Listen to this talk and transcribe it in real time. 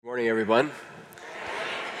Morning, everyone.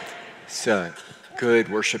 It's good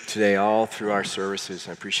worship today all through our services.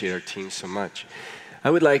 I appreciate our team so much.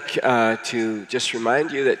 I would like to just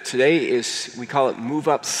remind you that today we call it Move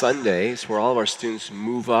Up Sunday. It's where all of our students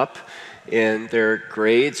move up in their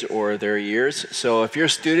grades or their years. So if you're a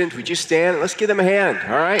student, would you stand? Let's give them a hand.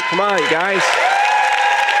 All right, come on, guys.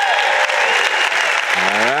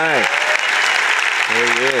 All right.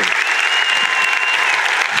 Very good.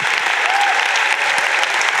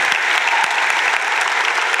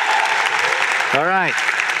 All right,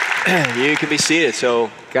 you can be seated. So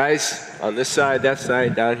guys, on this side, that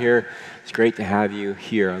side, down here, it's great to have you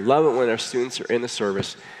here. I love it when our students are in the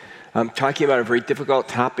service. I'm talking about a very difficult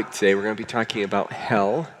topic today. We're going to be talking about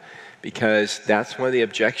hell, because that's one of the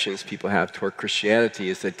objections people have toward Christianity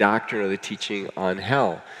is the doctrine or the teaching on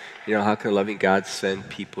hell. You know, how can a loving God send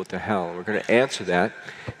people to hell? We're going to answer that.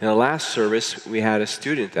 In the last service, we had a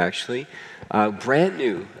student actually, brand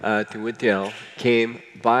new to Wooddale, came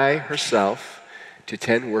by herself to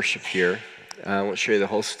attend worship here. I won't show you the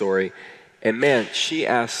whole story. And man, she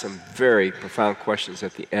asked some very profound questions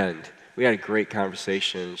at the end. We had a great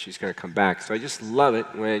conversation, and she's going to come back. So I just love it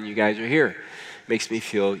when you guys are here. It makes me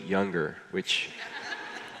feel younger, which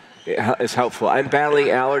is helpful. I'm battling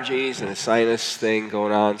allergies and a sinus thing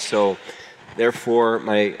going on, so therefore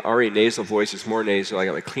my already nasal voice is more nasal. I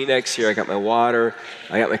got my Kleenex here, I got my water,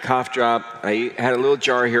 I got my cough drop. I had a little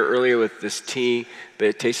jar here earlier with this tea, but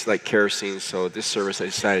it tasted like kerosene, so this service I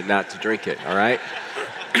decided not to drink it, all right?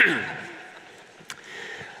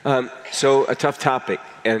 So a tough topic,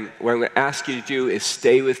 and what I'm going to ask you to do is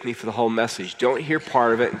stay with me for the whole message. Don't hear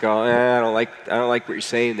part of it and go, I don't like what you're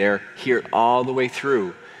saying there. Hear it all the way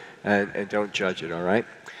through, and don't judge it, all right?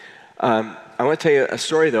 I want to tell you a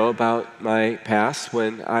story, though, about my past.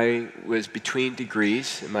 When I was between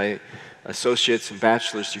degrees, in my associate's and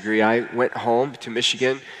bachelor's degree, I went home to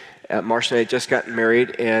Michigan. Marcia and I had just gotten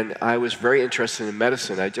married, and I was very interested in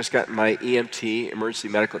medicine. I had just gotten my EMT, Emergency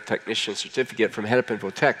Medical Technician certificate from Hennepin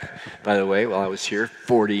Tech, by the way, while I was here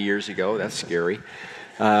 40 years ago. That's scary.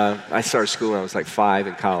 I started school when I was like 5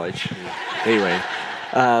 in college. Anyway,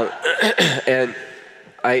 and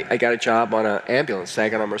I got a job on an ambulance,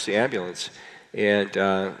 Saginaw Mercy Ambulance, and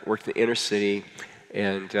worked in the inner city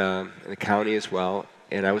and in the county as well.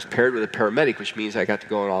 And I was paired with a paramedic, which means I got to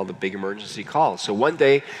go on all the big emergency calls. So one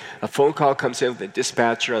day, a phone call comes in with a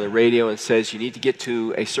dispatcher on the radio and says, you need to get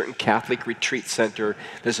to a certain Catholic retreat center.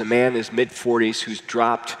 There's a man in his mid-40s who's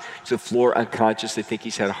dropped to the floor unconscious. They think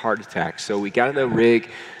he's had a heart attack. So we got in the rig,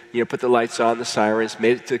 put the lights on, the sirens,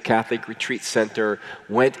 made it to the Catholic Retreat Center,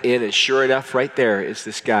 went in, and sure enough, right there is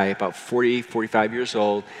this guy, about 40, 45 years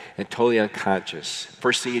old, and totally unconscious.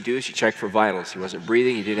 First thing you do is you check for vitals. He wasn't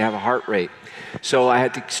breathing, he didn't have a heart rate. So I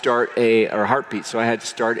had to start a heartbeat, so I had to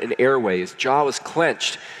start an airway. His jaw was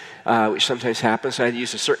clenched, which sometimes happens, so I had to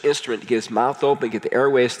use a certain instrument to get his mouth open, get the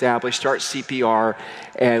airway established, start CPR,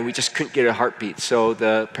 and we just couldn't get a heartbeat. So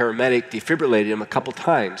the paramedic defibrillated him a couple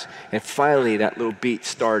times, and finally that little beat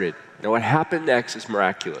started. Now what happened next is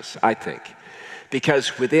miraculous, I think,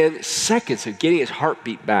 because within seconds of getting his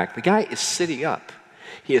heartbeat back, the guy is sitting up.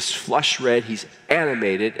 He is flush red, he's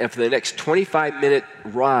animated, and for the next 25-minute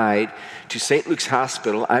ride to St. Luke's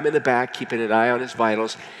Hospital, I'm in the back keeping an eye on his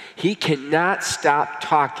vitals. He cannot stop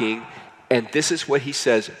talking, and this is what he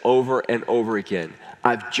says over and over again.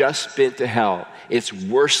 I've just been to hell. It's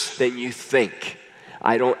worse than you think.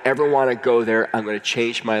 I don't ever want to go there. I'm going to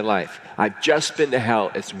change my life. I've just been to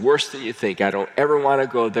hell. It's worse than you think. I don't ever want to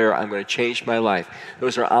go there. I'm going to change my life.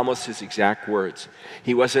 Those are almost his exact words.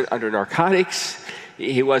 He wasn't under narcotics.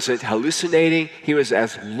 He wasn't hallucinating. He was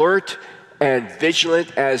as alert and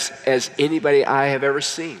vigilant as anybody I have ever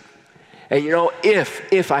seen. And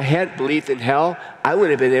if I hadn't believed in hell, I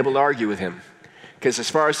wouldn't have been able to argue with him. Because as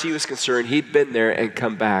far as he was concerned, he'd been there and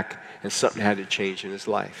come back, and something had to change in his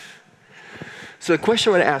life. So the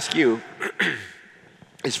question I want to ask you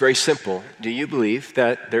is very simple. Do you believe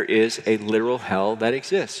that there is a literal hell that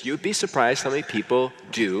exists? You'd be surprised how many people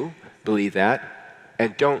do believe that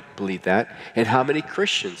and don't believe that, and how many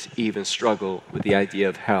Christians even struggle with the idea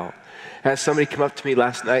of hell. I had somebody come up to me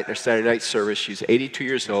last night in our Saturday night service. She's 82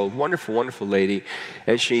 years old, wonderful, wonderful lady,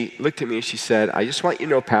 and she looked at me and she said, I just want you to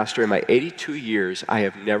know, Pastor, in my 82 years, I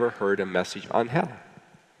have never heard a message on hell.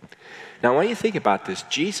 Now, when you think about this,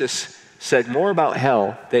 Jesus said more about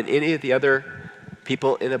hell than any of the other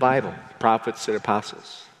people in the Bible, prophets and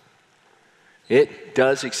apostles. It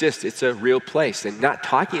does exist. It's a real place. And not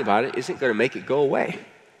talking about it isn't going to make it go away.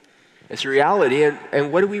 It's a reality.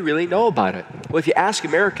 And what do we really know about it? Well, if you ask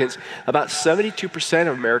Americans, about 72%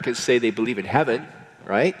 of Americans say they believe in heaven,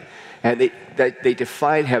 right? And they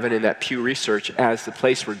define heaven in that Pew Research as the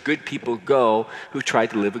place where good people go who try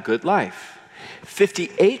to live a good life.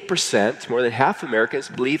 58%, more than half Americans,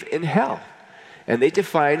 believe in hell. And they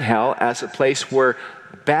define hell as a place where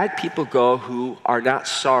bad people go who are not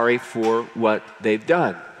sorry for what they've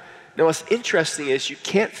done. Now, what's interesting is you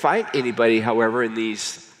can't find anybody, however, in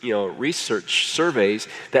these research surveys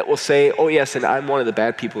that will say, oh yes, and I'm one of the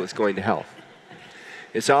bad people that's going to hell.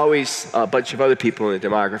 It's always a bunch of other people in the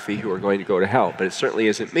demography who are going to go to hell, but it certainly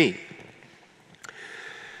isn't me.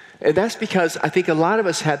 And that's because I think a lot of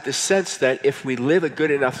us have this sense that if we live a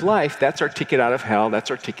good enough life, that's our ticket out of hell,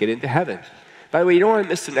 that's our ticket into heaven. By the way, you don't want to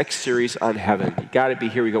miss the next series on heaven. You got to be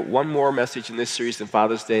here. We got one more message in this series on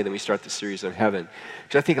Father's Day, then we start the series on heaven.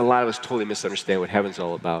 Because I think a lot of us totally misunderstand what heaven's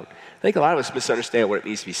all about. I think a lot of us misunderstand what it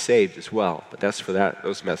means to be saved as well, but that's for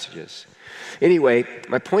those messages. Anyway,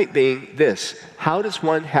 my point being this: how does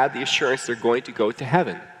one have the assurance they're going to go to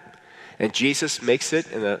heaven? And Jesus makes it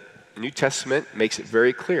in the New Testament, makes it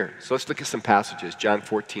very clear. So let's look at some passages. John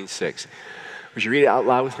 14:6. Would you read it out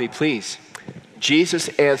loud with me, please? Jesus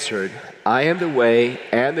answered, I am the way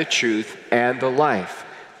and the truth and the life.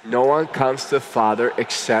 No one comes to the Father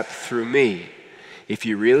except through me. If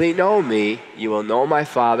you really know me, you will know my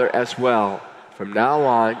Father as well. From now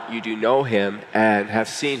on, you do know him and have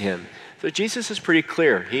seen him. So Jesus is pretty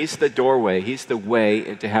clear. He's the doorway. He's the way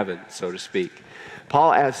into heaven, so to speak.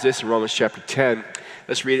 Paul adds this in Romans chapter 10.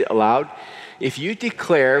 Let's read it aloud. If you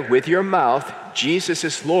declare with your mouth Jesus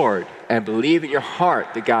is Lord and believe in your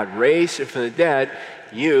heart that God raised him from the dead,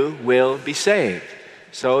 you will be saved.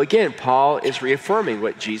 So again, Paul is reaffirming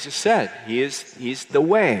what Jesus said. He's the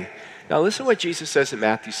way. Now listen to what Jesus says in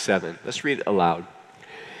Matthew 7. Let's read it aloud.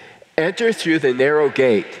 Enter through the narrow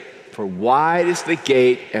gate, for wide is the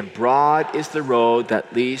gate and broad is the road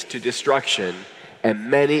that leads to destruction, and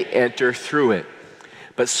many enter through it.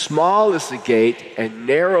 But small is the gate and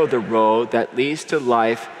narrow the road that leads to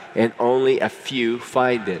life, and only a few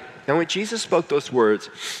find it. Now when Jesus spoke those words,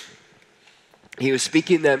 he was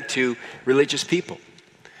speaking them to religious people,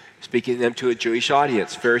 speaking them to a Jewish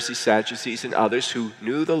audience, Pharisees, Sadducees, and others who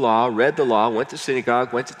knew the law, read the law, went to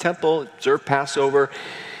synagogue, went to temple, observed Passover,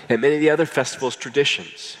 and many of the other festivals,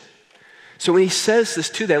 traditions. So when he says this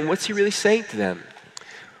to them, what's he really saying to them?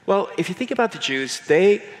 Well, if you think about the Jews,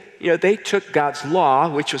 they took God's law,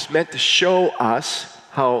 which was meant to show us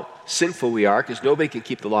how sinful we are, because nobody can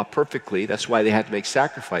keep the law perfectly. That's why they had to make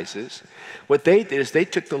sacrifices. What they did is they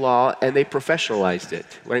took the law and they professionalized it.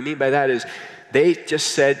 What I mean by that is they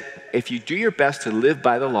just said, if you do your best to live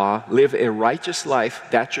by the law, live a righteous life,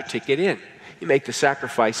 that's your ticket in. You make the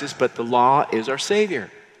sacrifices, but the law is our Savior.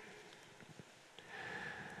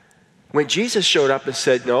 When Jesus showed up and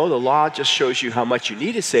said, no, the law just shows you how much you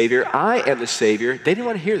need a Savior, I am the Savior, they didn't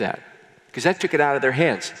want to hear that, because that took it out of their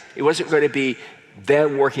hands. It wasn't going to be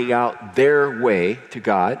them working out their way to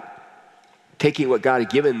God, taking what God had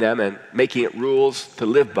given them and making it rules to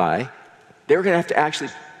live by. They were going to have to actually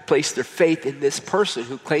place their faith in this person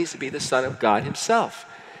who claims to be the Son of God himself.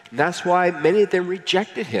 And that's why many of them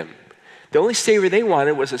rejected him. The only Savior they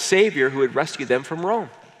wanted was a Savior who would rescue them from Rome.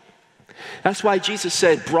 That's why Jesus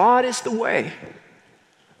said, broad is the way.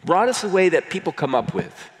 Broad is the way that people come up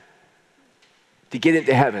with to get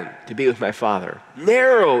into heaven, to be with my Father.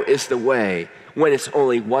 Narrow is the way when it's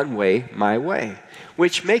only one way, my way.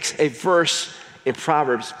 Which makes a verse in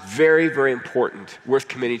Proverbs very, very important, worth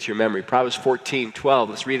committing to your memory. Proverbs 14:12,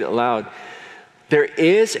 let's read it aloud. There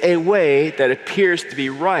is a way that appears to be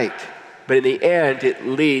right, but in the end it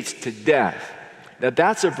leads to death. Now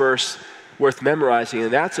that's a verse worth memorizing,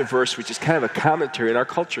 and that's a verse which is kind of a commentary in our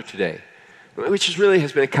culture today, which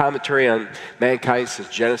has been a commentary on mankind since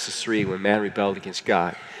Genesis 3 when man rebelled against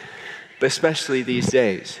God. But especially these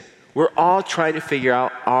days, we're all trying to figure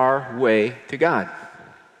out our way to God,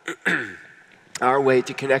 our way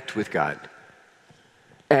to connect with God.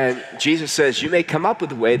 And Jesus says, you may come up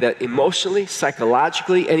with a way that emotionally,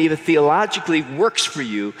 psychologically, and even theologically works for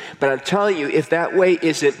you, but I'm telling you, if that way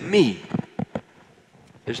isn't me,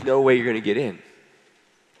 there's no way you're going to get in.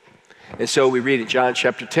 And so we read in John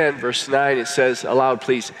chapter 10, verse 9, it says, aloud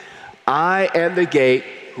please, I am the gate,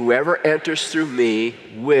 whoever enters through me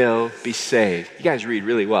will be saved. You guys read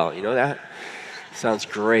really well, you know that? Sounds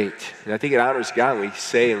great. And I think it honors God when we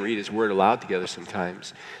say and read his word aloud together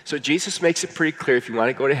sometimes. So Jesus makes it pretty clear, if you want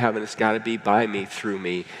to go to heaven, it's got to be by me, through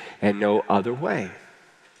me, and no other way.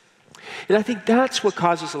 And I think that's what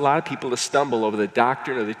causes a lot of people to stumble over the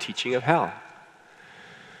doctrine or the teaching of hell.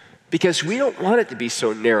 Because we don't want it to be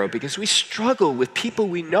so narrow, because we struggle with people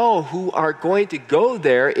we know who are going to go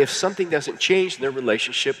there if something doesn't change in their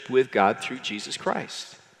relationship with God through Jesus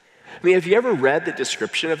Christ. I mean, have you ever read the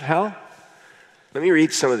description of hell? Let me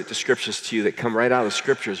read some of the descriptions to you that come right out of the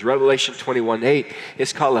scriptures. Revelation 21:8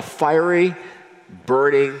 is called a fiery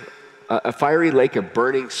lake of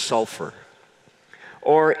burning sulfur.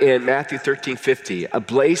 Or in Matthew 13:50, a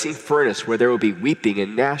blazing furnace where there will be weeping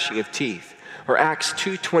and gnashing of teeth. Or Acts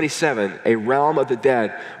 2:27, a realm of the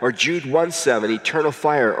dead. Or Jude 1:7, eternal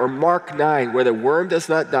fire. Or Mark 9, where the worm does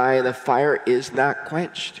not die and the fire is not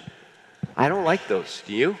quenched. I don't like those,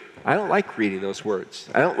 do you? I don't like reading those words.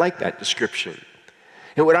 I don't like that description.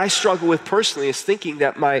 And what I struggle with personally is thinking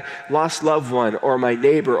that my lost loved one or my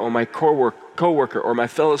neighbor or my coworker or my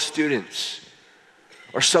fellow students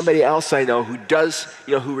or somebody else I know who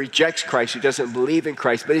who rejects Christ, who doesn't believe in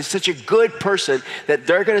Christ, but is such a good person that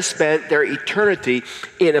they're going to spend their eternity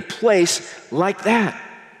in a place like that.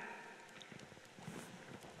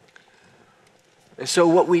 And so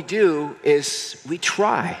what we do is we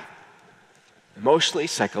try, emotionally,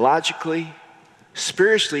 psychologically,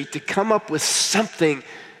 spiritually, to come up with something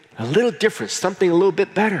a little different, something a little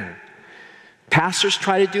bit better. Pastors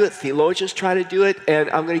try to do it, theologians try to do it, and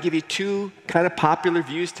I'm going to give you two kind of popular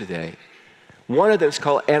views today. One of them is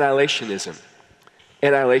called annihilationism.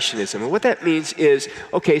 Annihilationism. And what that means is,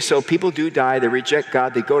 okay, so people do die, they reject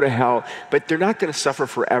God, they go to hell, but they're not going to suffer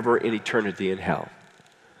forever in eternity in hell.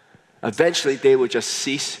 Eventually, they will just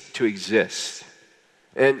cease to exist.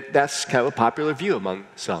 And that's kind of a popular view among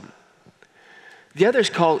some. The other is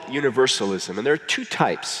called universalism, and there are two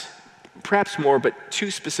types, perhaps more, but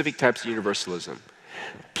two specific types of universalism.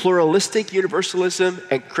 Pluralistic universalism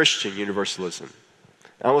and Christian universalism.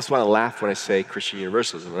 I almost want to laugh when I say Christian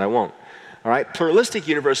universalism, but I won't. All right, pluralistic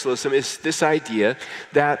universalism is this idea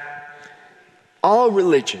that all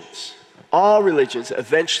religions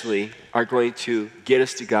eventually are going to get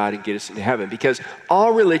us to God and get us into heaven, because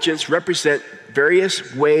all religions represent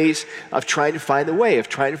various ways of trying to find the way, of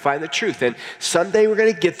trying to find the truth. And someday we're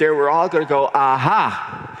going to get there, we're all going to go,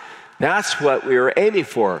 aha, that's what we were aiming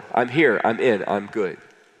for. I'm here, I'm in, I'm good.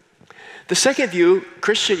 The second view,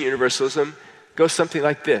 Christian universalism, goes something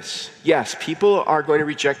like this. Yes, people are going to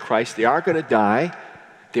reject Christ, they are going to die,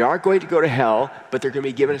 they are going to go to hell, but they're going to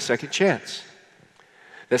be given a second chance.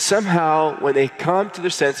 That somehow, when they come to their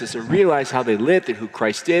senses and realize how they lived and who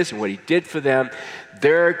Christ is and what he did for them,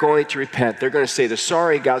 they're going to repent. They're going to say they're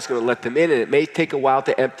sorry, and God's going to let them in, and it may take a while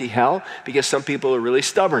to empty hell because some people are really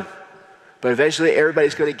stubborn. But eventually,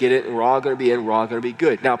 everybody's going to get it, and we're all going to be in, we're all going to be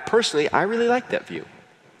good. Now, personally, I really like that view.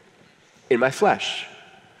 In my flesh,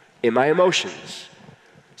 in my emotions,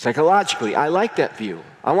 psychologically, I like that view.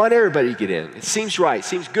 I want everybody to get in. It seems right,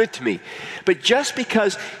 seems good to me. But just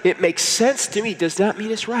because it makes sense to me does not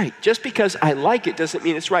mean it's right. Just because I like it doesn't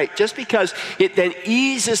mean it's right. Just because it then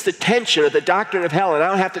eases the tension of the doctrine of hell and I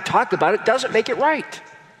don't have to talk about it doesn't make it right.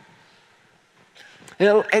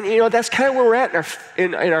 And that's kind of where we're at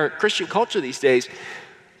in our Christian culture these days.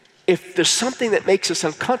 If there's something that makes us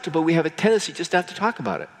uncomfortable, we have a tendency just not to talk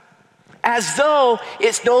about it, as though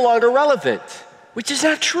it's no longer relevant, which is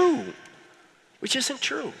not true. Which isn't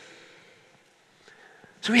true.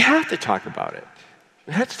 So we have to talk about it.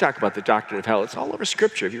 We have to talk about the doctrine of hell. It's all over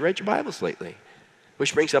Scripture. Have you read your Bibles lately?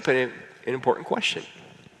 Which brings up an important question.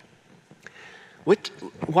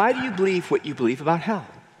 Why do you believe what you believe about hell?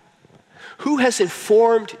 Who has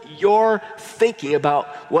informed your thinking about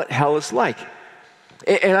what hell is like?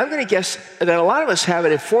 And I'm going to guess that a lot of us have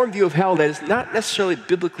an informed view of hell that is not necessarily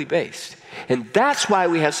biblically based. And that's why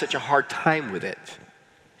we have such a hard time with it.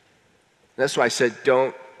 That's why I said,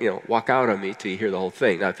 don't, walk out on me till you hear the whole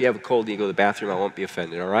thing. Now, if you have a cold and you go to the bathroom, I won't be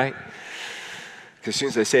offended, all right? Because as soon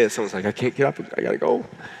as I say it, someone's like, I can't get up, I gotta go.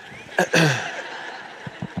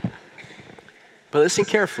 But listen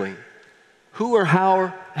carefully. Who or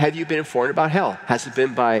how have you been informed about hell? Has it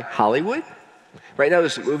been by Hollywood? Right now,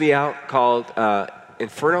 there's a movie out called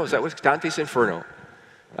Inferno. Is that what Dante's Inferno?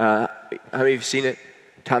 How many of you have seen it?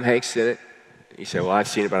 Tom Hanks in it. You say, well, I've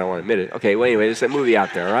seen it, but I don't want to admit it. Okay, well, anyway, there's that movie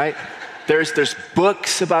out there, all right? There's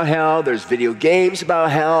books about hell. There's video games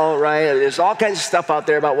about hell, right? And there's all kinds of stuff out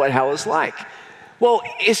there about what hell is like. Well,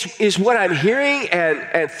 is what I'm hearing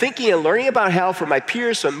and thinking and learning about hell from my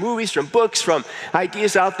peers, from movies, from books, from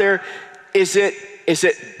ideas out there, is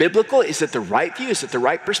it biblical? Is it the right view? Is it the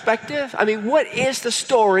right perspective? I mean, what is the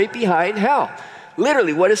story behind hell?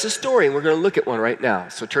 Literally, what is the story? And we're going to look at one right now.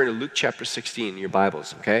 So turn to Luke chapter 16 in your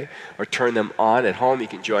Bibles, okay? Or turn them on at home. You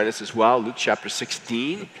can join us as well. Luke chapter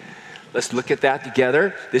 16. Let's look at that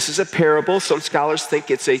together. This is a parable. Some scholars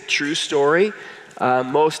think it's a true story.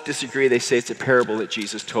 Most disagree. They say it's a parable that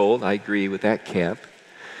Jesus told. I agree with that camp.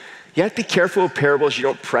 You have to be careful with parables. You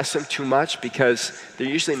don't press them too much because they're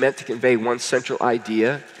usually meant to convey one central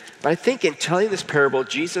idea. But I think in telling this parable,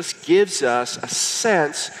 Jesus gives us a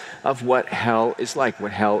sense of what hell is like,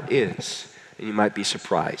 what hell is. And you might be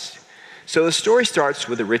surprised. So the story starts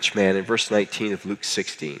with a rich man in verse 19 of Luke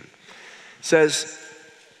 16. It says,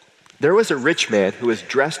 there was a rich man who was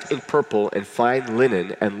dressed in purple and fine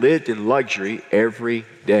linen and lived in luxury every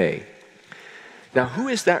day. Now, who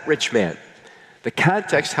is that rich man? The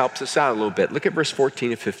context helps us out a little bit. Look at verse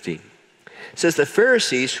 14 and 15. It says, the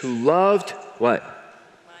Pharisees who loved what?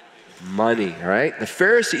 Money, all right? The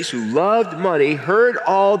Pharisees who loved money heard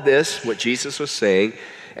all this, what Jesus was saying,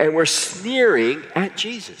 and were sneering at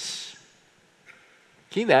Jesus.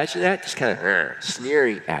 Can you imagine that? Just kind of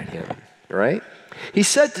sneering at him, all right? He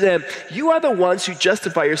said to them, you are the ones who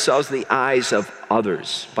justify yourselves in the eyes of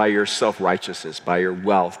others by your self-righteousness, by your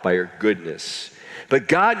wealth, by your goodness. But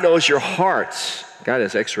God knows your hearts. God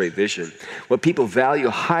has x-ray vision. What people value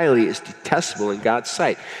highly is detestable in God's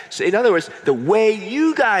sight. So in other words, the way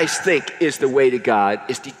you guys think is the way to God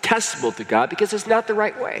is detestable to God because it's not the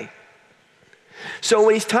right way. So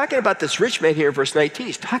when he's talking about this rich man here in verse 19,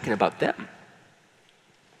 he's talking about them.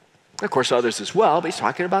 Of course, others as well, but he's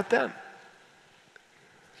talking about them.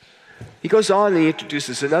 He goes on and he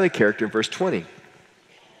introduces another character in verse 20.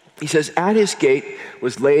 He says, at his gate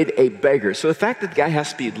was laid a beggar. So the fact that the guy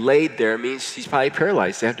has to be laid there means he's probably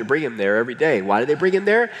paralyzed. They have to bring him there every day. Why do they bring him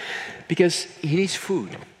there? Because he needs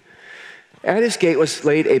food. At his gate was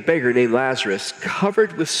laid a beggar named Lazarus,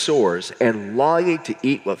 covered with sores and longing to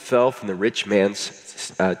eat what fell from the rich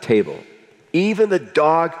man's table. Even the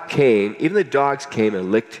dogs came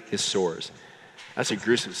and licked his sores. That's a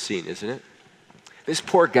gruesome scene, isn't it? This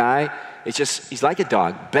poor guy, he's like a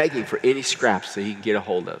dog begging for any scraps that he can get a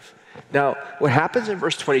hold of. Now, what happens in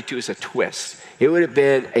verse 22 is a twist. It would have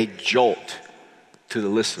been a jolt to the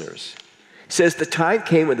listeners. It says, the time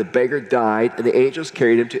came when the beggar died and the angels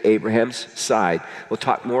carried him to Abraham's side. We'll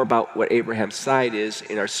talk more about what Abraham's side is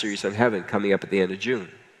in our series on heaven coming up at the end of June.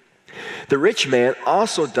 The rich man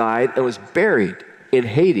also died and was buried in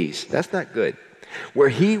Hades. That's not good. Where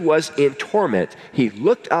he was in torment, he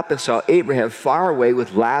looked up and saw Abraham far away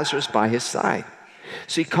with Lazarus by his side.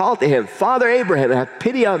 So he called to him, Father Abraham, have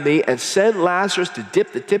pity on me and send Lazarus to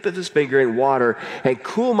dip the tip of his finger in water and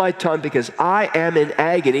cool my tongue because I am in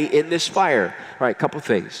agony in this fire. All right, a couple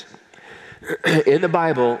things. In the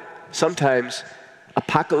Bible, sometimes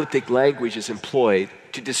apocalyptic language is employed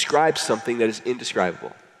to describe something that is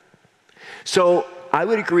indescribable. So I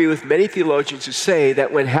would agree with many theologians who say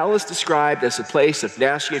that when hell is described as a place of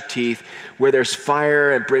gnashing of teeth, where there's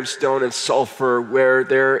fire and brimstone and sulfur, where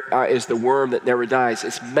there is the worm that never dies,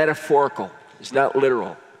 it's metaphorical. It's not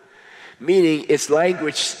literal. Meaning it's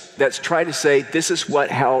language that's trying to say this is what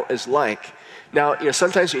hell is like. Now,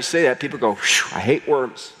 sometimes when you say that, people go, I hate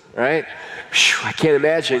worms, right? I can't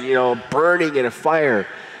imagine, burning in a fire.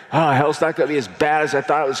 Oh, hell's not going to be as bad as I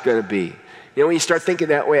thought it was going to be. When you start thinking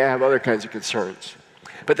that way, I have other kinds of concerns.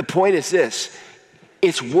 But the point is this,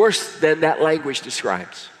 it's worse than that language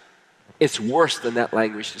describes. It's worse than that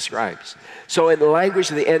language describes. So in the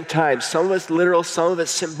language of the end times, some of it's literal, some of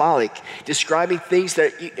it's symbolic, describing things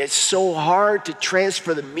that it's so hard to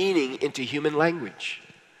transfer the meaning into human language.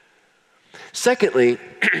 Secondly,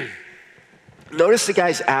 notice the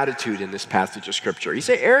guy's attitude in this passage of Scripture. He's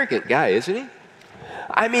an arrogant guy, isn't he?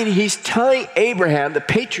 I mean, he's telling Abraham, the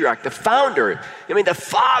patriarch, the founder, the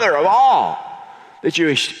father of all the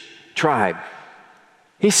Jewish tribe.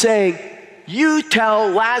 He's saying, you tell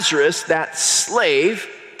Lazarus, that slave,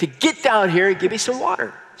 to get down here and give me some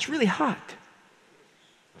water. It's really hot.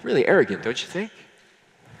 Really arrogant, don't you think?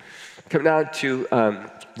 Come down to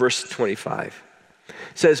verse 25.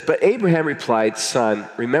 It says, but Abraham replied, son,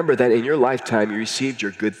 remember that in your lifetime you received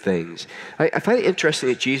your good things. I find it interesting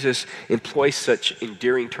that Jesus employs such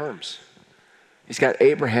endearing terms. He's got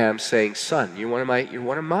Abraham saying, son, you're one of mine. You're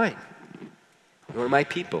one of my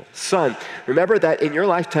people. Son, remember that in your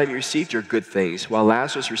lifetime you received your good things, while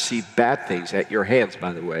Lazarus received bad things at your hands,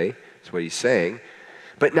 by the way. That's what he's saying.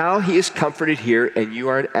 But now he is comforted here, and you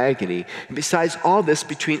are in agony. And besides all this,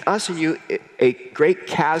 between us and you, a great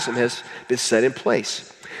chasm has been set in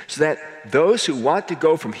place, so that those who want to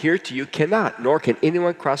go from here to you cannot, nor can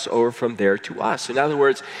anyone cross over from there to us. In other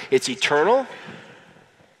words, it's eternal,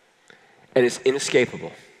 and it's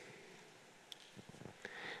inescapable.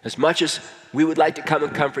 As much as we would like to come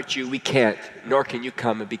and comfort you, we can't, nor can you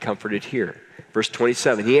come and be comforted here. Verse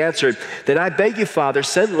 27, he answered, then I beg you, Father,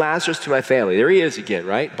 send Lazarus to my family. There he is again,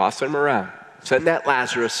 right? Bossing him around. Send that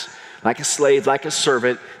Lazarus, like a slave, like a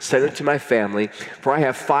servant, send him to my family. For I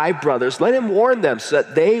have 5 brothers. Let him warn them so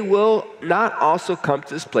that they will not also come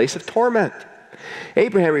to this place of torment.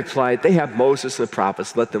 Abraham replied, they have Moses and the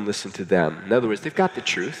prophets. Let them listen to them. In other words, they've got the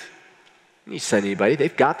truth. You send anybody.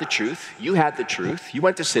 They've got the truth. You had the truth. You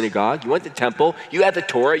went to synagogue. You went to temple. You had the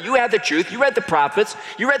Torah. You had the truth. You read the prophets.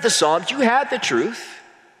 You read the Psalms. You had the truth.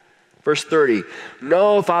 Verse 30,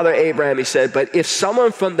 no, Father Abraham, he said, but if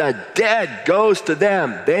someone from the dead goes to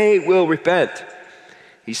them, they will repent.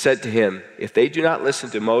 He said to him, if they do not listen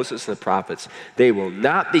to Moses and the prophets, they will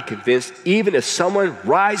not be convinced even if someone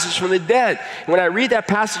rises from the dead. And when I read that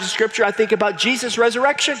passage of scripture, I think about Jesus'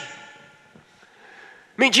 resurrection.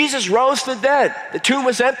 I mean, Jesus rose from the dead. The tomb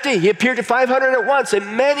was empty. He appeared to 500 at once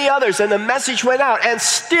and many others, and the message went out. And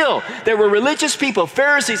still, there were religious people,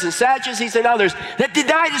 Pharisees and Sadducees and others, that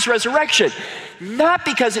denied his resurrection. Not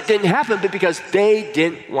because it didn't happen, but because they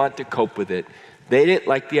didn't want to cope with it. They didn't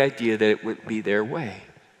like the idea that it wouldn't be their way,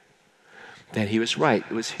 that he was right.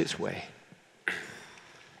 It was his way.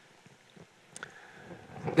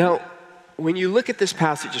 Now, when you look at this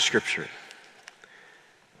passage of scripture,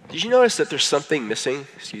 did you notice that there's something missing?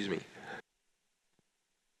 Excuse me.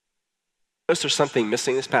 Notice there's something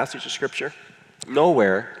missing in this passage of scripture?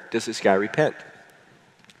 Nowhere does this guy repent.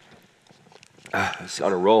 He's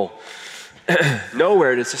on a roll.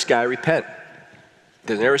 Nowhere does this guy repent.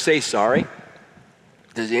 Doesn't ever say sorry.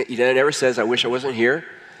 He never says, I wish I wasn't here.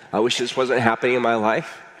 I wish this wasn't happening in my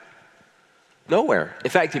life. Nowhere. In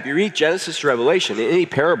fact, if you read Genesis to Revelation, in any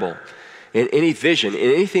parable, in any vision, in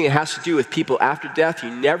anything that has to do with people after death, you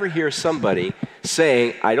never hear somebody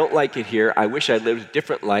saying, I don't like it here. I wish I lived a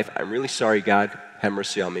different life. I'm really sorry, God. Have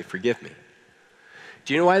mercy on me. Forgive me.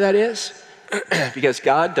 Do you know why that is? Because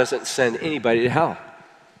God doesn't send anybody to hell.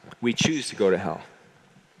 We choose to go to hell.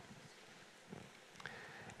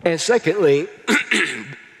 And secondly,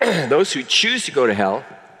 those who choose to go to hell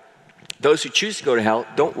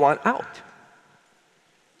don't want out.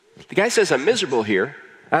 The guy says, I'm miserable here.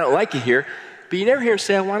 I don't like it here, but you never hear him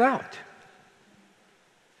say, I want out.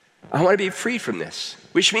 I want to be freed from this,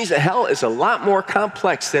 which means that hell is a lot more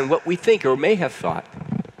complex than what we think or may have thought.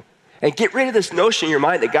 And get rid of this notion in your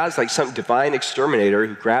mind that God's like some divine exterminator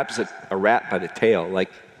who grabs a rat by the tail, like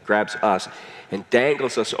grabs us, and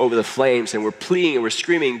dangles us over the flames, and we're pleading and we're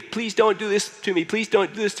screaming, please don't do this to me, please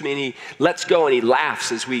don't do this to me, and he lets go and he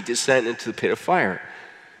laughs as we descend into the pit of fire.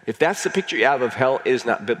 If that's the picture you have of hell, it is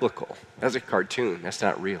not biblical. That's a cartoon. That's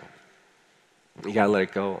not real. You got to let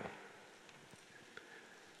it go.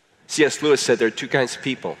 C.S. Lewis said there are two kinds of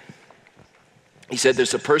people. He said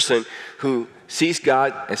there's a person who sees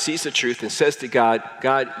God and sees the truth and says to God,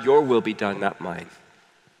 God, your will be done, not mine.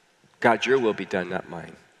 God, your will be done, not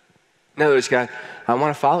mine. In other words, God, I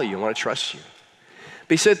want to follow you. I want to trust you.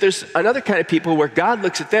 But he said there's another kind of people where God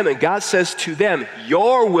looks at them and God says to them,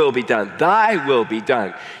 your will be done, thy will be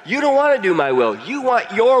done. You don't want to do my will. You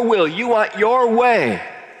want your will. You want your way.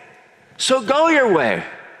 So go your way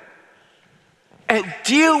and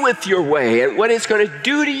deal with your way and what it's going to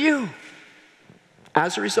do to you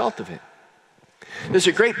as a result of it. There's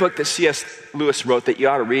a great book that C.S. Lewis wrote that you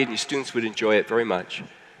ought to read, and your students would enjoy it very much.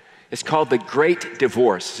 It's called The Great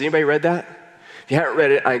Divorce. Has anybody read that? If you haven't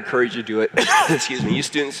read it, I encourage you to do it. Excuse me. You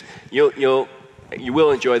students, you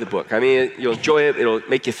will enjoy the book. I mean, you'll enjoy it. It'll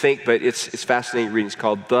make you think, but it's fascinating reading. It's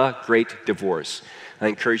called The Great Divorce. I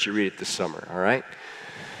encourage you to read it this summer, all right?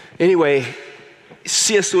 Anyway,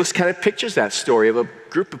 C.S. Lewis kind of pictures that story of a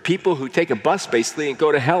group of people who take a bus basically and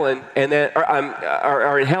go to hell and then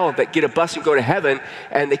are in hell, but get a bus and go to heaven,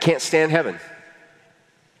 and they can't stand heaven.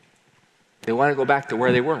 They want to go back to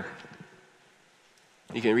where they were.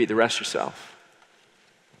 You can read the rest yourself.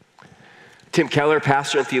 Tim Keller,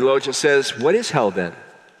 pastor and theologian, says, what is hell then?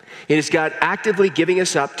 It is God actively giving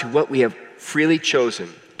us up to what we have freely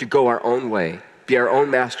chosen, to go our own way, be our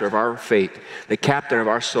own master of our fate, the captain of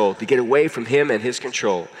our soul, to get away from him and his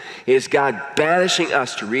control. It is God banishing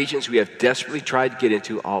us to regions we have desperately tried to get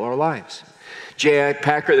into all our lives. J.I.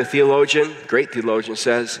 Packer, the theologian, great theologian,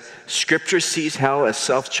 says, Scripture sees hell as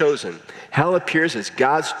self-chosen. Hell appears as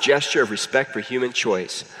God's gesture of respect for human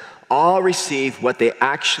choice. All receive what they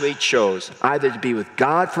actually chose, either to be with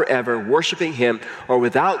God forever, worshiping him, or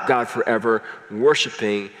without God forever,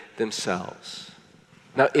 worshiping themselves.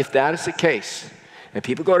 Now, if that is the case, and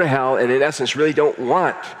people go to hell and in essence really don't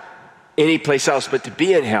want any place else but to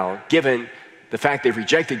be in hell, given the fact they've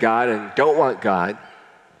rejected God and don't want God,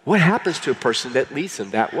 what happens to a person that leads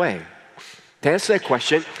them that way? To answer that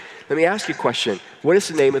question, let me ask you a question. What is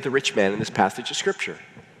the name of the rich man in this passage of Scripture?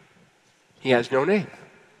 He has no name.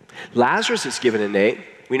 Lazarus is given a name.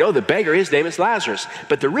 We know the beggar, his name is Lazarus,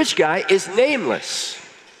 but the rich guy is nameless.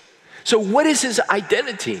 So what is his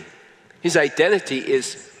identity? His identity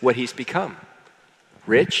is what he's become.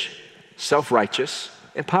 Rich, self-righteous,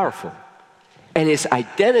 and powerful. And his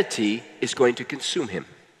identity is going to consume him.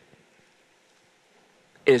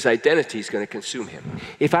 and his identity is going to consume him.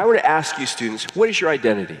 If I were to ask you students, what is your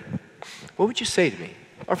identity? What would you say to me?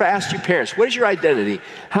 Or if I asked you parents, what is your identity?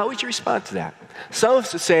 How would you respond to that? Some of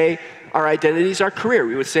us would say our identity is our career.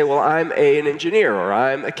 We would say, well, I'm an engineer, or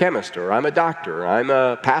I'm a chemist, or I'm a doctor, or I'm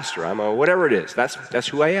a pastor, I'm a whatever it is. That's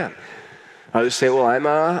who I am. Others say, well, I'm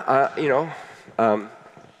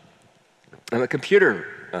a computer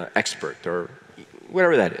expert, or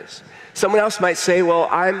whatever that is. Someone else might say, well,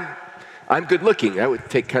 I'm good looking. That would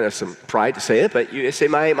take kind of some pride to say it, but you say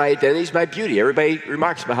my identity is my beauty. Everybody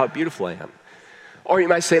remarks about how beautiful I am. Or you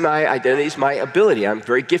might say my identity is my ability. I'm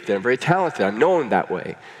very gifted. I'm very talented. I'm known that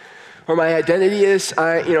way. Or my identity is,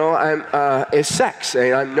 is sex,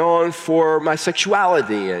 and I'm known for my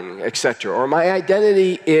sexuality, and etc. Or my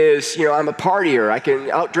identity is, I'm a partier. I can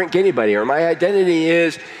outdrink anybody. Or my identity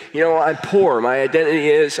is, I'm poor. My identity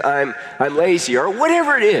is I'm lazy. Or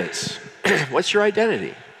whatever it is. What's your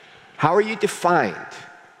identity? How are you defined?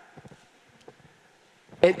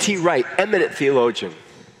 N.T. Wright, eminent theologian,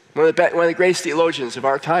 one of the greatest theologians of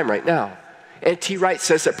our time right now. N.T. Wright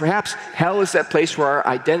says that perhaps hell is that place where our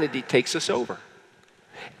identity takes us over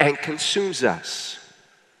and consumes us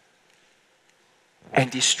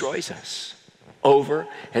and destroys us over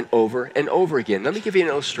and over and over again. Let me give you an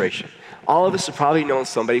illustration. All of us have probably known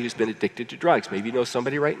somebody who's been addicted to drugs. Maybe you know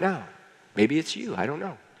somebody right now. Maybe it's you. I don't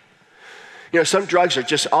know. Some drugs are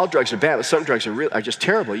just, all drugs are bad, but some drugs are just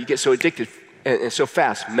terrible. You get so addicted and so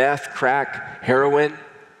fast. Meth, crack, heroin.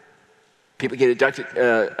 People get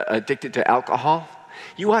addicted to alcohol.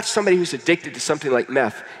 You watch somebody who's addicted to something like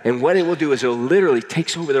meth, and what it will do is it'll literally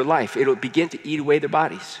takes over their life. It'll begin to eat away their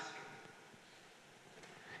bodies.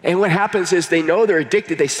 And what happens is they know they're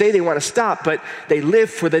addicted. They say they want to stop, but they live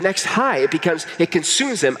for the next high. It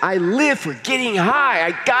consumes them. I live for getting high.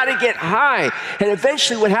 I got to get high. And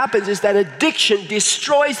eventually what happens is that addiction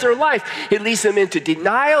destroys their life. It leads them into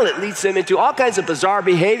denial. It leads them into all kinds of bizarre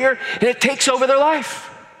behavior, and it takes over their life.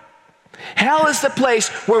 Hell is the place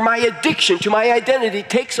where my addiction to my identity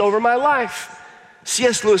takes over my life.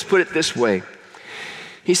 C.S. Lewis put it this way.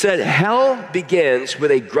 He said, hell begins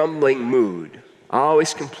with a grumbling mood,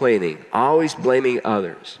 always complaining, always blaming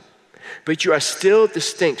others. But you are still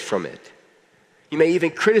distinct from it. You may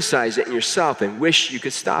even criticize it in yourself and wish you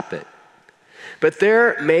could stop it. But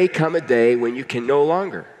there may come a day when you can no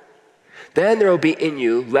longer. Then there will be in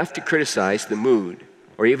you left to criticize the mood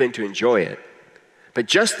or even to enjoy it. But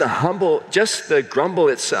just the grumble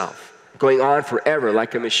itself, going on forever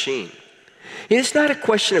like a machine. It is not a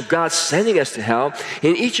question of God sending us to hell.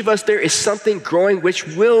 In each of us there is something growing which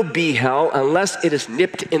will be hell unless it is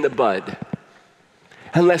nipped in the bud.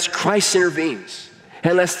 Unless Christ intervenes.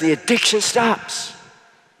 Unless the addiction stops.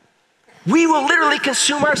 We will literally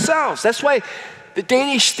consume ourselves. That's why the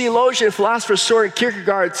Danish theologian and philosopher Søren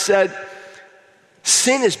Kierkegaard said,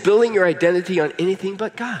 sin is building your identity on anything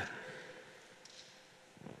but God.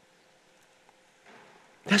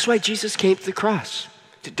 That's why Jesus came to the cross,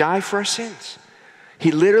 to die for our sins.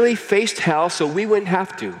 He literally faced hell so we wouldn't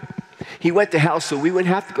have to. He went to hell so we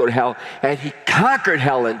wouldn't have to go to hell. And he conquered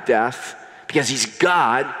hell and death because he's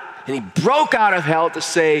God. And he broke out of hell to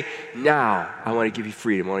say, now I want to give you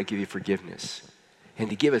freedom. I want to give you forgiveness. And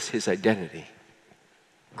to give us his identity.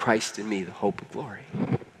 Christ in me, the hope of glory.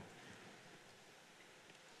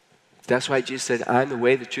 That's why Jesus said, I'm the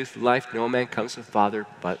way, the truth, the life. No man comes to the Father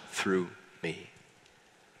but through me.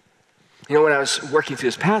 When I was working through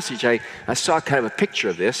this passage, I saw kind of a picture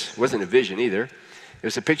of this. It wasn't a vision either. It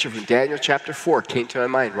was a picture from Daniel chapter 4. It came to my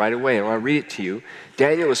mind right away. I want to read it to you.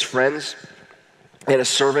 Daniel was friends and a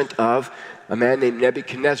servant of a man named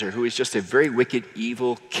Nebuchadnezzar, who was just a very wicked,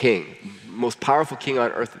 evil king, most powerful king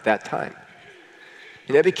on earth at that time.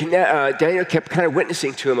 And Daniel kept kind of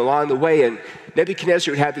witnessing to him along the way, and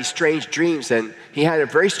Nebuchadnezzar would have these strange dreams, and he had a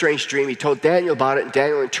very strange dream. He told Daniel about it, and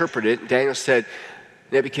Daniel interpreted it, and Daniel said,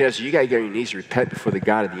 Nebuchadnezzar, you got to get on your knees and repent before the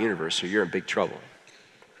God of the universe or you're in big trouble.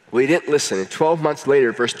 Well, he didn't listen. And 12 months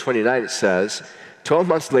later, verse 29, it says, 12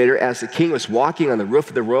 months later, as the king was walking on the roof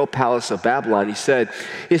of the royal palace of Babylon, he said,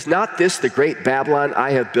 is not this the great Babylon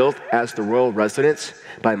I have built as the royal residence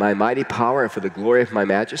by my mighty power and for the glory of my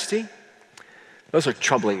majesty? Those are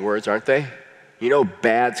troubling words, aren't they? You know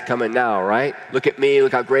bad's coming now, right? Look at me,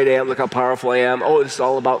 look how great I am, look how powerful I am. Oh, this is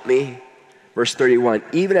all about me. Verse 31,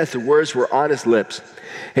 even as the words were on his lips,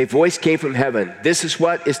 a voice came from heaven. This is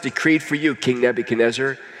what is decreed for you, King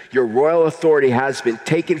Nebuchadnezzar. Your royal authority has been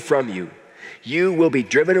taken from you. You will be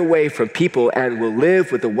driven away from people and will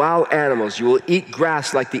live with the wild animals. You will eat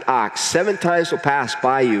grass like the ox. 7 times will pass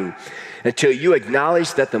by you. until you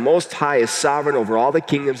acknowledge that the Most High is sovereign over all the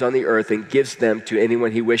kingdoms on the earth and gives them to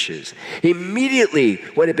anyone he wishes. Immediately,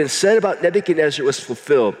 what had been said about Nebuchadnezzar was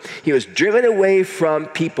fulfilled. He was driven away from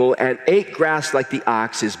people and ate grass like the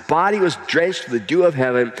ox. His body was drenched with the dew of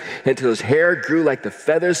heaven until his hair grew like the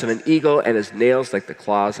feathers of an eagle and his nails like the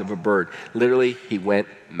claws of a bird. Literally, he went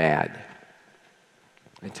mad.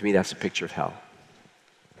 And to me, that's a picture of hell.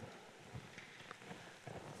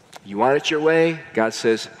 You want it your way? God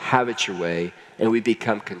says, have it your way. And we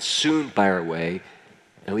become consumed by our way,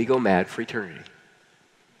 and we go mad for eternity.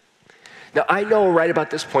 Now, I know right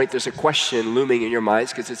about this point there's a question looming in your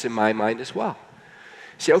minds because it's in my mind as well.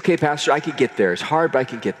 You say, okay, Pastor, I can get there. It's hard, but I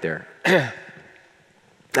can get there.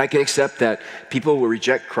 I can accept that people will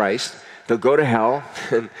reject Christ. They'll go to hell,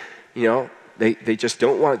 and, they just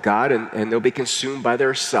don't want God, and they'll be consumed by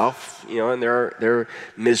their self, and their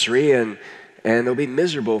misery, and they'll be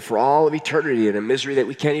miserable for all of eternity in a misery that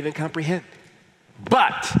we can't even comprehend.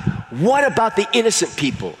 But what about the innocent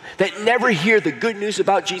people that never hear the good news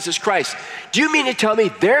about Jesus Christ? Do you mean to tell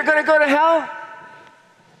me they're going to go to hell?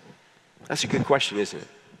 That's a good question, isn't it?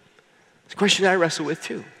 It's a question I wrestle with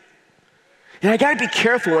too. And I got to be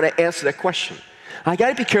careful when I answer that question. I got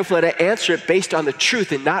to be careful that I answer it based on the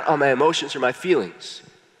truth and not on my emotions or my feelings.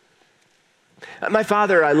 My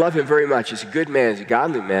father, I love him very much. He's a good man. He's a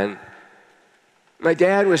godly man. My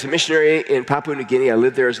dad was a missionary in Papua New Guinea. I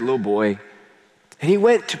lived there as a little boy. And he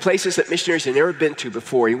went to places that missionaries had never been to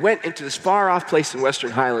before. He went into this far-off place in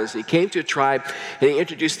Western Highlands, and he came to a tribe, and he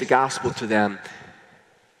introduced the gospel to them.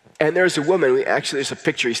 And there's a woman, actually there's a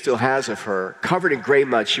picture he still has of her, covered in gray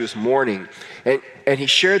mud. She was mourning. And he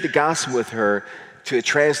shared the gospel with her to a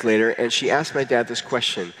translator, and she asked my dad this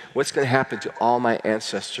question: what's going to happen to all my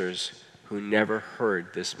ancestors who never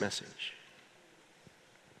heard this message?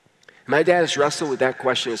 My dad has wrestled with that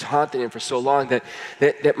question. It's haunted him for so long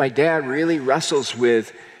that my dad really wrestles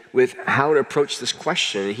with how to approach this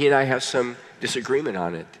question. And he and I have some disagreement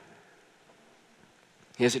on it.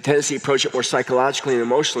 He has a tendency to approach it more psychologically and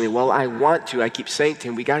emotionally. Well, I keep saying to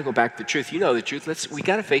him, we got to go back to the truth. You know the truth. We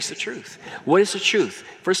got to face the truth. What is the truth?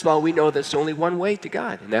 First of all, we know there's only one way to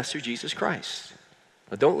God, and that's through Jesus Christ.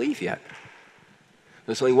 But don't leave yet.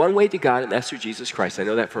 There's only one way to God, and that's through Jesus Christ. I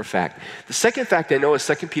know that for a fact. The second fact I know is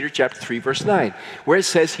 2 Peter chapter 3, verse 9, where it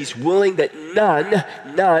says he's willing that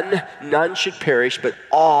none should perish, but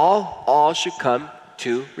all should come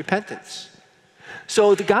to repentance.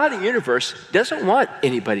 So the God of the universe doesn't want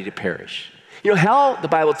anybody to perish. Hell, the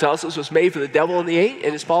Bible tells us, was made for the devil and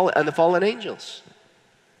the fallen angels.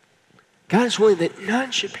 God is willing that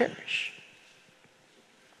none should perish.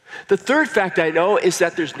 The third fact I know is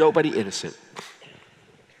that there's nobody innocent.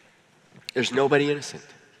 There's nobody innocent.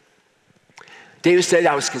 David said,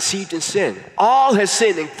 I was conceived in sin. All has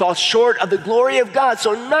sinned and fall short of the glory of God.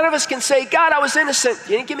 So none of us can say, God, I was innocent.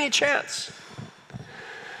 You didn't give me a chance.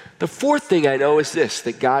 The fourth thing I know is this,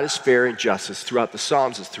 that God is fair and just. It's throughout the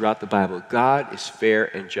Psalms, it's throughout the Bible. God is fair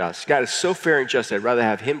and just. God is so fair and just, I'd rather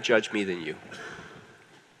have him judge me than you.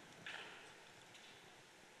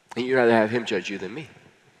 And you'd rather have him judge you than me.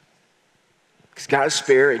 Because God is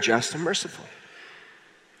fair and just and merciful.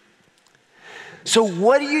 So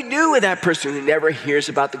what do you do with that person who never hears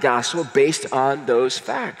about the gospel based on those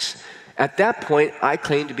facts? At that point, I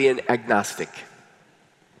claim to be an agnostic.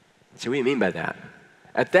 So what do you mean by that?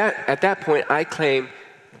 At that point, I claim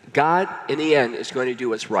God, in the end, is going to do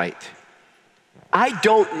what's right. I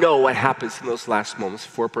don't know what happens in those last moments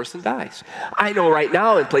before a person dies. I know right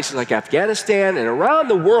now in places like Afghanistan and around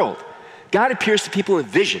the world, God appears to people in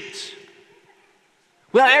visions.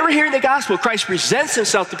 Without ever hearing the gospel, Christ presents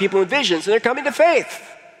himself to people in visions, and they're coming to faith.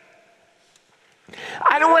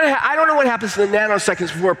 I don't know what happens in the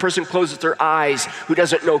nanoseconds before a person closes their eyes who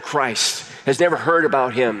doesn't know Christ, has never heard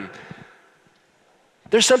about him.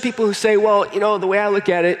 There's some people who say, well, the way I look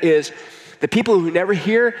at it is the people who never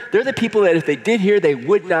hear, they're the people that if they did hear, they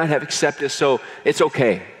would not have accepted, so it's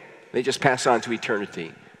okay. They just pass on to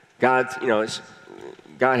eternity. God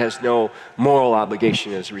has no moral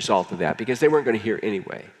obligation as a result of that because they weren't going to hear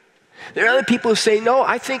anyway. There are other people who say, no,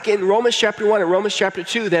 I think in Romans chapter 1 and Romans chapter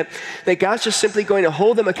 2 that God's just simply going to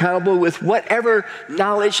hold them accountable with whatever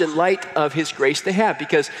knowledge and light of his grace they have.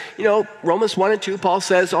 Because, Romans 1 and 2, Paul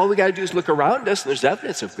says, all we got to do is look around us and there's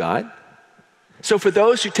evidence of God. So for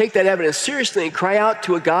those who take that evidence seriously and cry out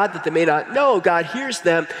to a God that they may not know, God hears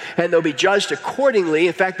them and they'll be judged accordingly.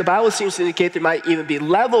 In fact, the Bible seems to indicate there might even be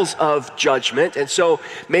levels of judgment. And so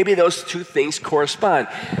maybe those two things correspond.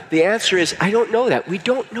 The answer is, I don't know that. We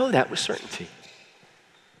don't know that with certainty.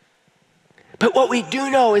 But what we do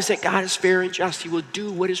know is that God is fair and just. He will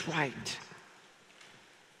do what is right.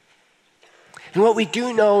 And what we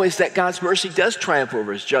do know is that God's mercy does triumph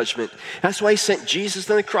over his judgment. That's why he sent Jesus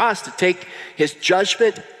on the cross, to take his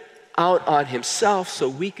judgment out on himself so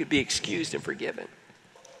we could be excused and forgiven.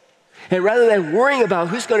 And rather than worrying about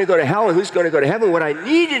who's going to go to hell and who's going to go to heaven, what I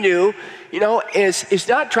need to do, is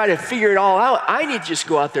not try to figure it all out. I need to just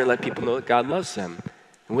go out there and let people know that God loves them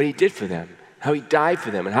and what he did for them, how he died for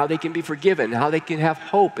them, and how they can be forgiven, and how they can have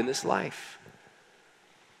hope in this life.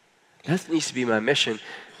 That needs to be my mission.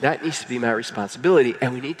 That needs to be my responsibility,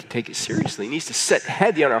 and we need to take it seriously. It needs to set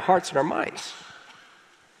heavy on our hearts and our minds.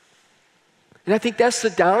 And I think that's the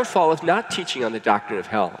downfall of not teaching on the doctrine of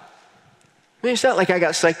hell. I mean, it's not like I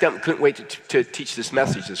got psyched up and couldn't wait to teach this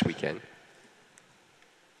message this weekend.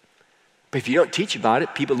 But if you don't teach about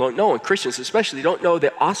it, people don't know, and Christians especially don't know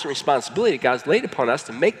the awesome responsibility that God's laid upon us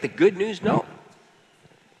to make the good news known.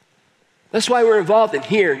 That's why we're involved in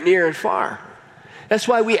here, near, and far. That's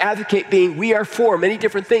why we advocate we are for many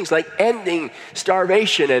different things, like ending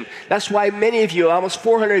starvation. And that's why many of you, almost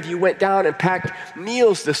 400 of you, went down and packed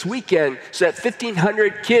meals this weekend so that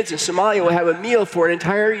 1,500 kids in Somalia will have a meal for an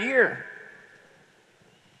entire year.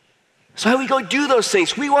 So how do we go do those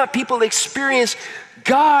things? We want people to experience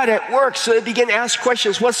God at work, so they begin to ask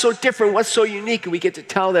questions. What's so different? What's so unique? And we get to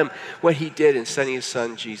tell them what he did in sending his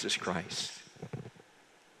son, Jesus Christ.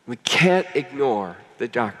 We can't ignore the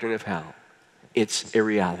doctrine of hell. It's a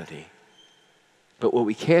reality. But what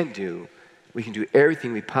we can do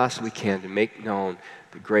everything we possibly can to make known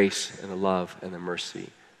the grace and the love and the mercy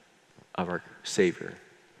of our Savior,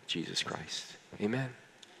 Jesus Christ. Amen.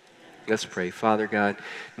 Let's pray. Father God,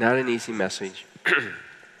 not an easy message.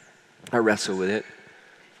 I wrestle with it.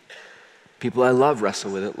 People I love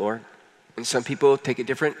wrestle with it, Lord. And some people take a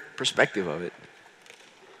different perspective of it.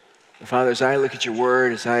 Father, as I look at your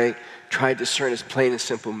word, as I try to discern its plain and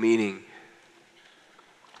simple meaning,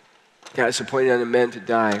 God, it's appointed unto men to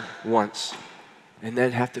die once and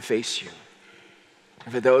then have to face you.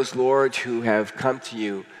 And for those, Lord, who have come to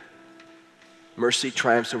you, mercy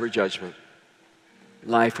triumphs over judgment,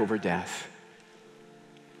 life over death.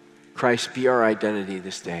 Christ, be our identity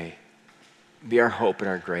this day. Be our hope and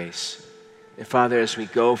our grace. And Father, as we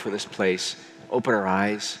go from this place, open our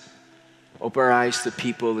eyes. Open our eyes to the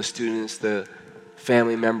people, the students, the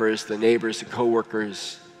family members, the neighbors, the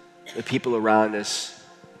co-workers, the people around us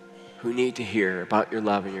who need to hear about your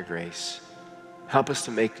love and your grace. Help us to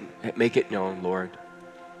make it known, Lord,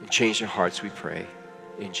 and change their hearts, we pray.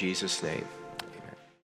 In Jesus' name.